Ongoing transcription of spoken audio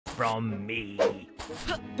from me. Wait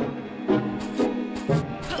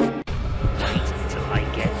till I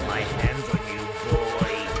get my hands on you,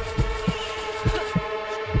 boy.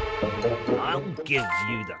 I'll give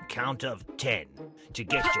you the count of 10 to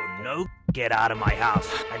get your no. Get out of my house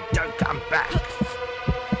and don't come back.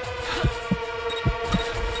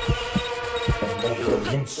 You're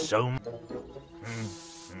in so.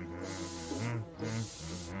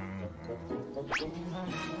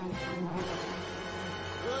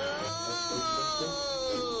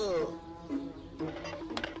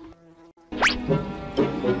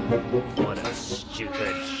 What a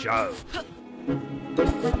stupid show.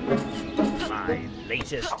 My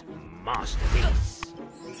latest masterpiece.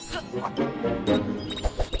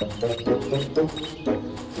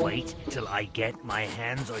 Wait till I get my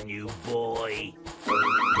hands on you, boy.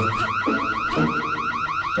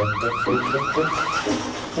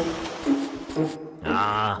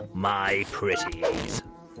 Ah, my pretties.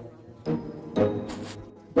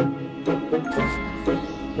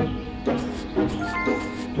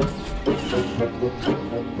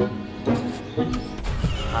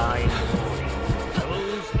 Hi,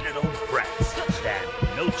 those little brats stand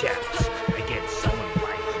no chance against someone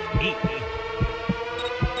like me.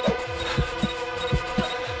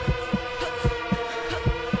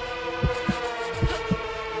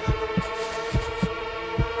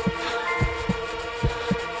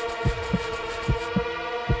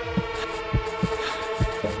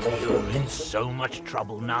 You're in so much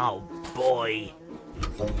trouble now, boy.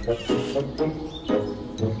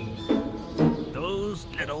 Those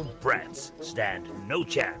little brats stand no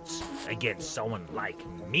chance against someone like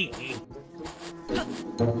me.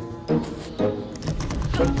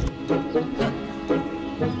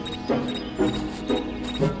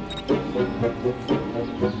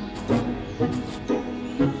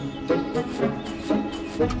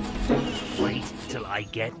 Wait till I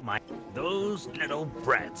get my... Those little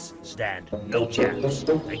brats stand no chance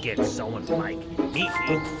against someone like me.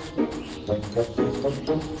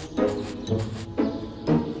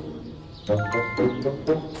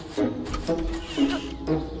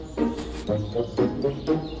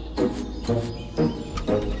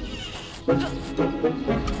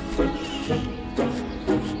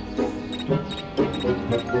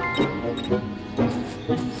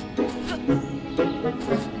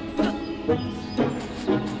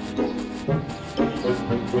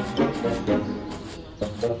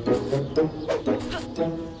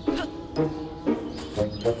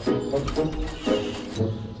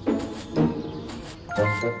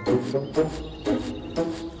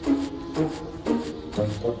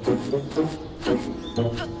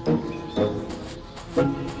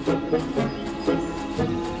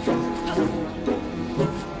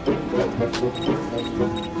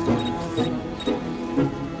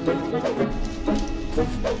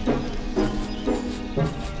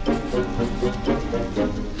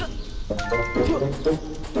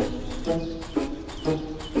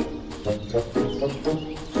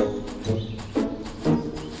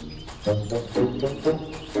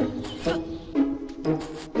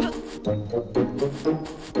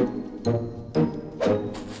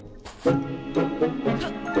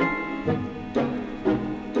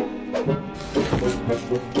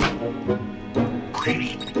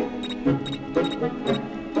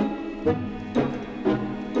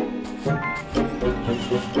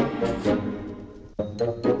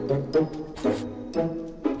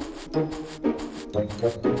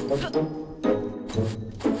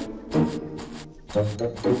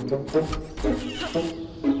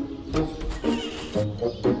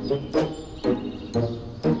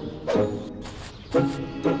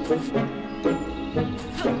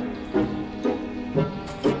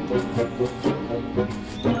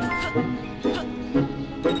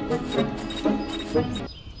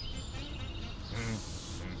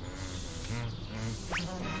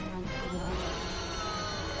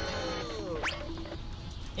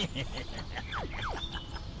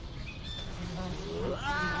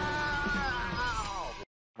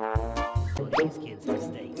 These kids will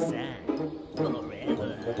stay sad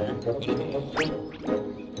forever.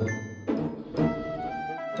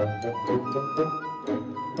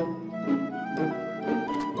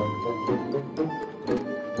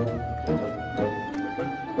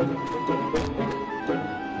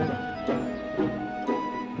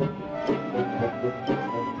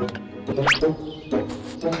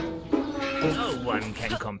 No one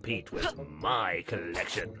can compete with my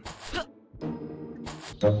collection.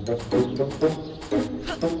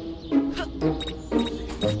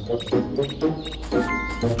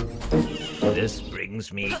 This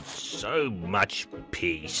brings me so much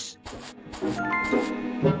peace.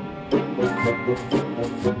 You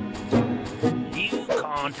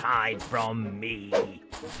can't hide from me. Wait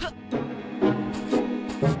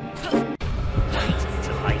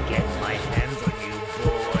till I get my hands on you,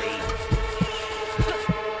 boy.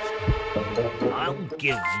 I'll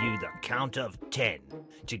give you the count of 10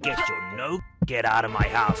 to get your get out of my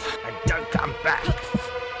house and don't come back.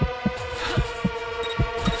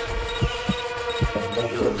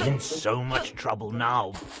 You're in so much trouble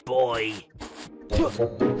now, boy.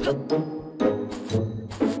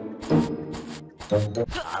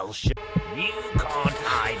 I'll show you can't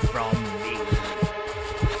hide from me.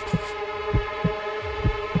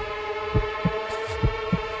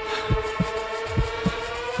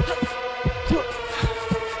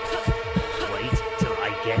 Wait till I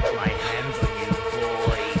get my hands on you,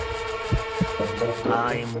 boy.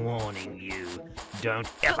 I'm warning you, don't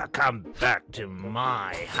ever come back to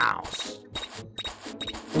my house.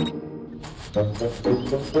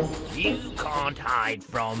 You can't hide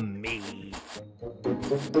from me.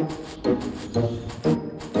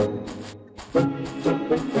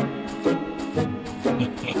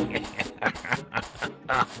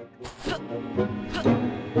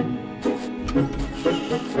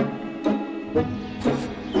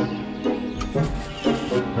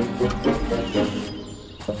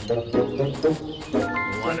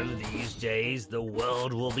 One of these days, the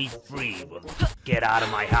world will be free. Get out of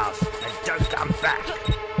my house and don't come back.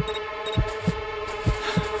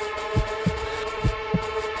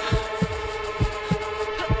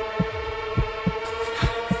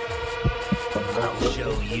 I'll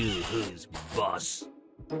show you who's boss.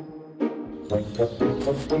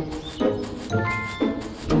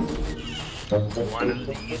 One of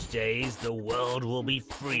these days, the world will be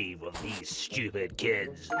free of these stupid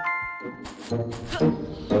kids.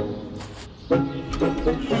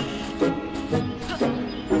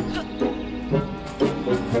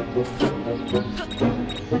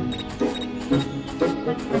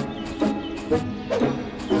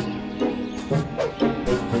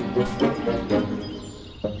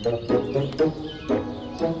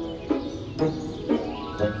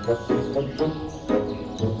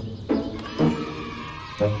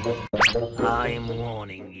 I'm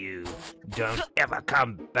warning you, don't ever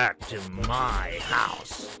come back to my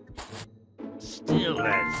house. Still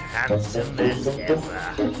as handsome as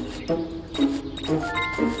ever.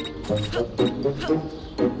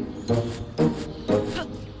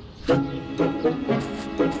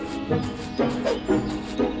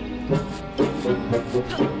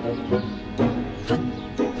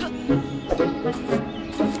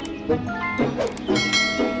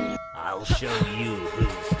 I'll show you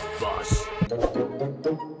who's boss.